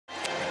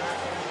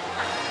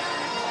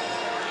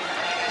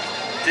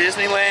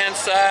Disneyland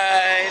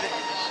side.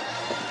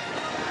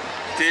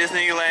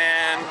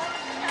 Disneyland,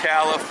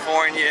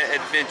 California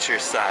Adventure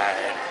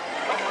side.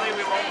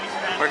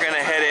 We're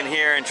gonna head in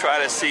here and try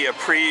to see a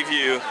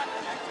preview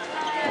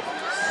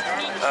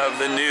of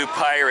the new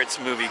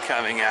Pirates movie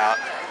coming out.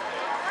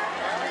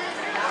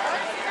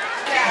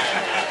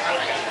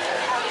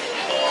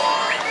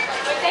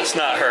 It's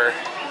not her.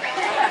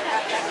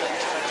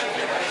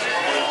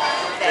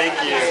 Thank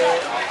you.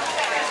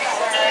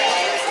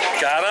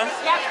 Got him?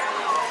 Yep.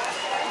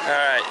 All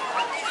right.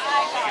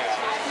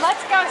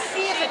 Let's go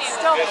see if it's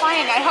still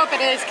playing. I hope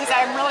it is, because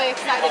I'm really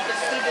excited to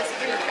see this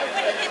preview.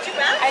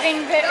 I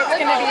think that it's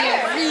going to be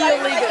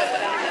really good.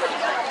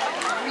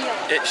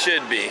 Really. It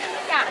should be.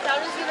 Yeah. I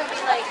thought it was going to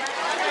be like...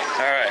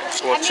 All right,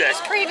 we'll check.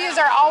 These previews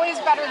are always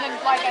better than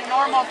like a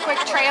normal quick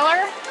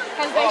trailer,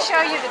 because they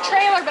show you the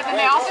trailer, but then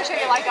they also show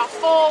you like a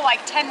full like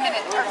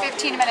 10-minute or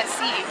 15-minute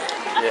scene.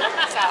 Yeah.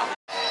 So.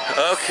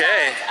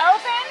 Okay. It's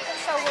open,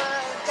 so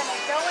we're gonna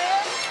go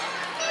in,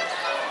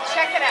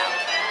 check it out.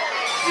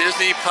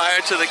 Disney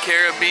Pirates of the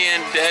Caribbean,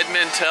 Dead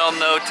Men Tell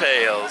No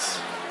Tales.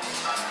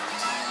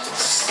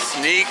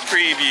 Sneak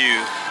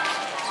preview.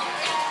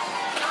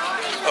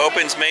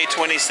 Opens May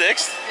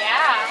 26th?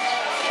 Yeah.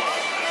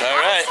 All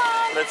right,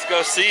 let's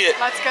go see it.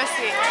 Let's go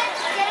see it.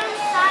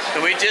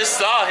 And we just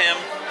saw him.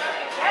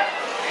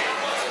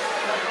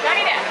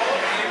 Johnny Depp.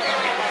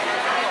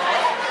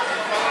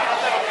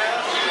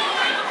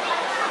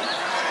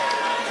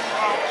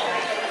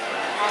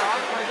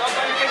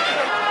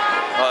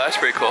 Oh, that's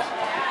pretty cool.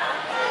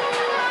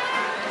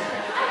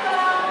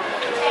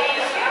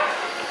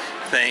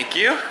 Thank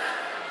you.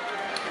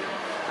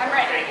 I'm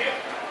ready.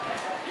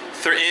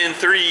 In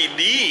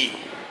 3D.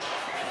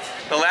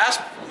 The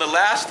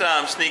last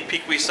sneak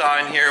peek we saw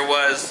in here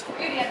was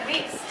Beauty and the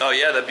Beast. Oh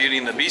yeah, the Beauty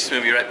and the Beast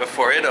movie right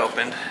before it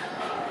opened.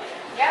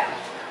 Yep.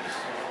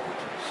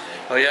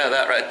 Oh yeah,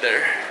 that right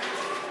there.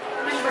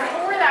 And then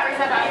before that we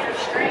had Doctor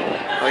Strange.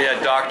 Oh yeah,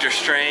 Doctor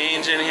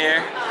Strange in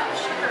here.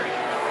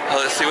 Oh,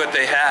 let's see what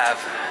they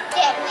have.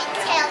 Dead men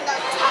tell no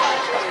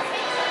tales.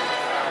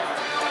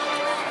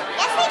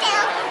 Yes, we do.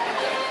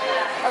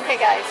 Okay,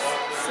 guys,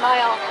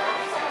 smile.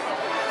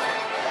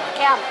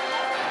 Yeah.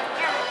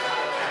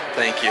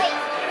 Thank you. There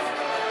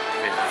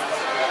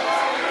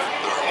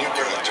are new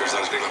characters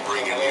that are going to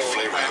bring a new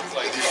flavor,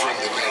 a different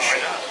dimension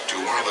to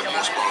one of the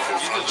most powerful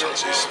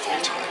franchises of all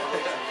time.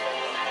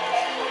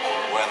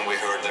 When we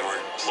heard they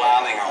were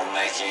planning on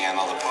making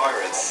another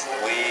Pirates,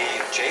 we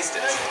chased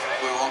it.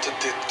 We wanted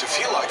it to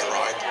feel like a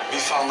ride, be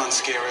fun and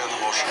scary and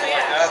emotional.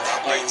 And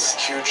that means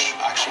huge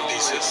action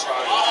pieces.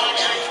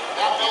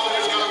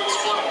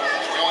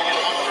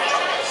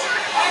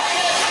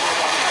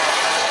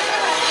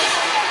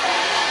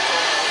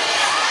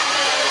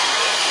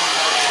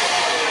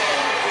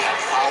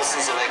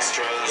 Thousands of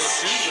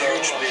extras,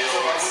 huge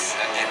builds,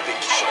 and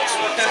epic shots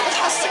with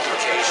fantastic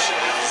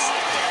locations.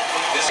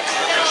 This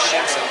included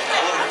ships and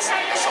elements.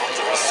 I thought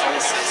there was some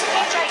sense of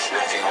magic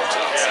looking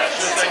onto that set.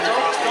 It's in the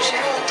craftsmanship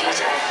and the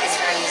detail. It's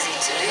very easy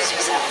to lose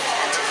yourself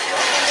and to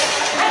feel.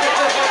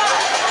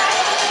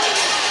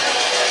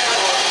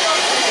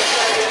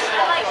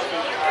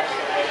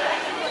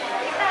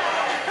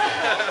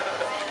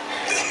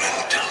 Dead men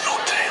tell no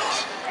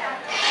tales.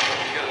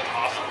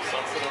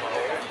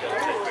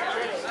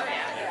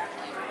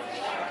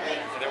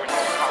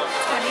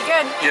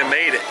 Good. You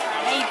made it.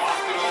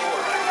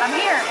 I'm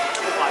here.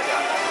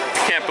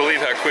 I can't believe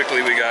how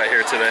quickly we got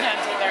here today. Can't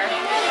either.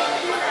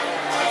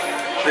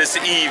 This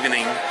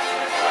evening.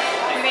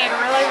 We made a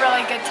really,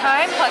 really good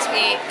time. Plus,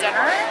 we ate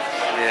dinner.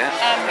 Yeah.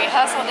 And we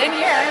hustled in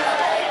here.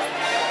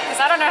 Because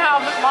I don't know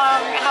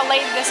how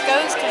late this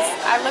goes. Because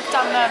I looked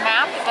on the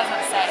map. It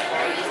doesn't say.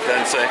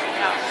 Doesn't say.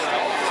 No.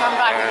 So I'm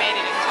glad we made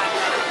it in time.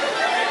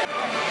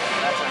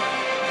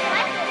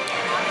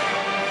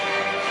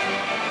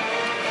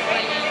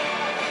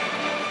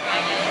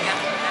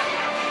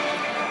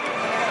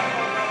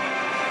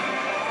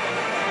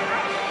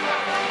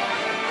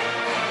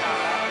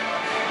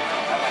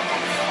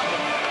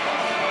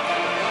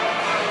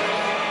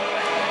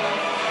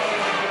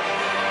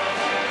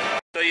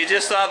 So you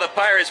just saw the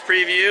Pirates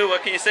preview.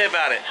 What can you say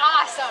about it?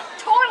 Awesome.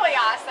 Totally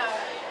awesome.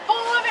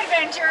 Full of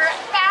adventure,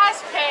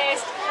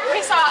 fast-paced. We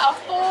saw a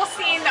full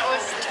scene that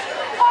was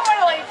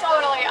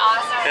totally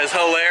awesome. It's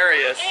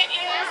hilarious. It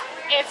is.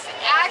 It's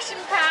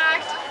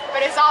action-packed,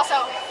 but it's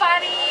also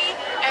funny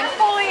and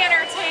fully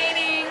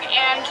entertaining,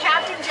 and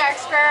Captain Jack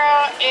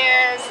Sparrow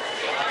is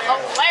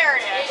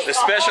hilarious. The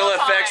special whole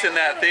effects time.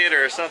 in that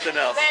theater are something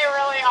else. They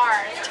really are.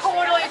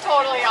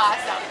 Totally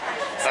awesome.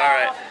 So, All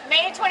right.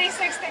 May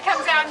 26th it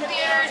comes out in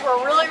theaters.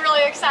 We're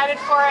really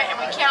excited for it, and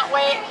we can't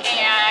wait,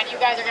 and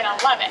you guys are going to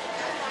love it.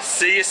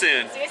 See you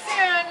soon. See you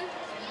soon.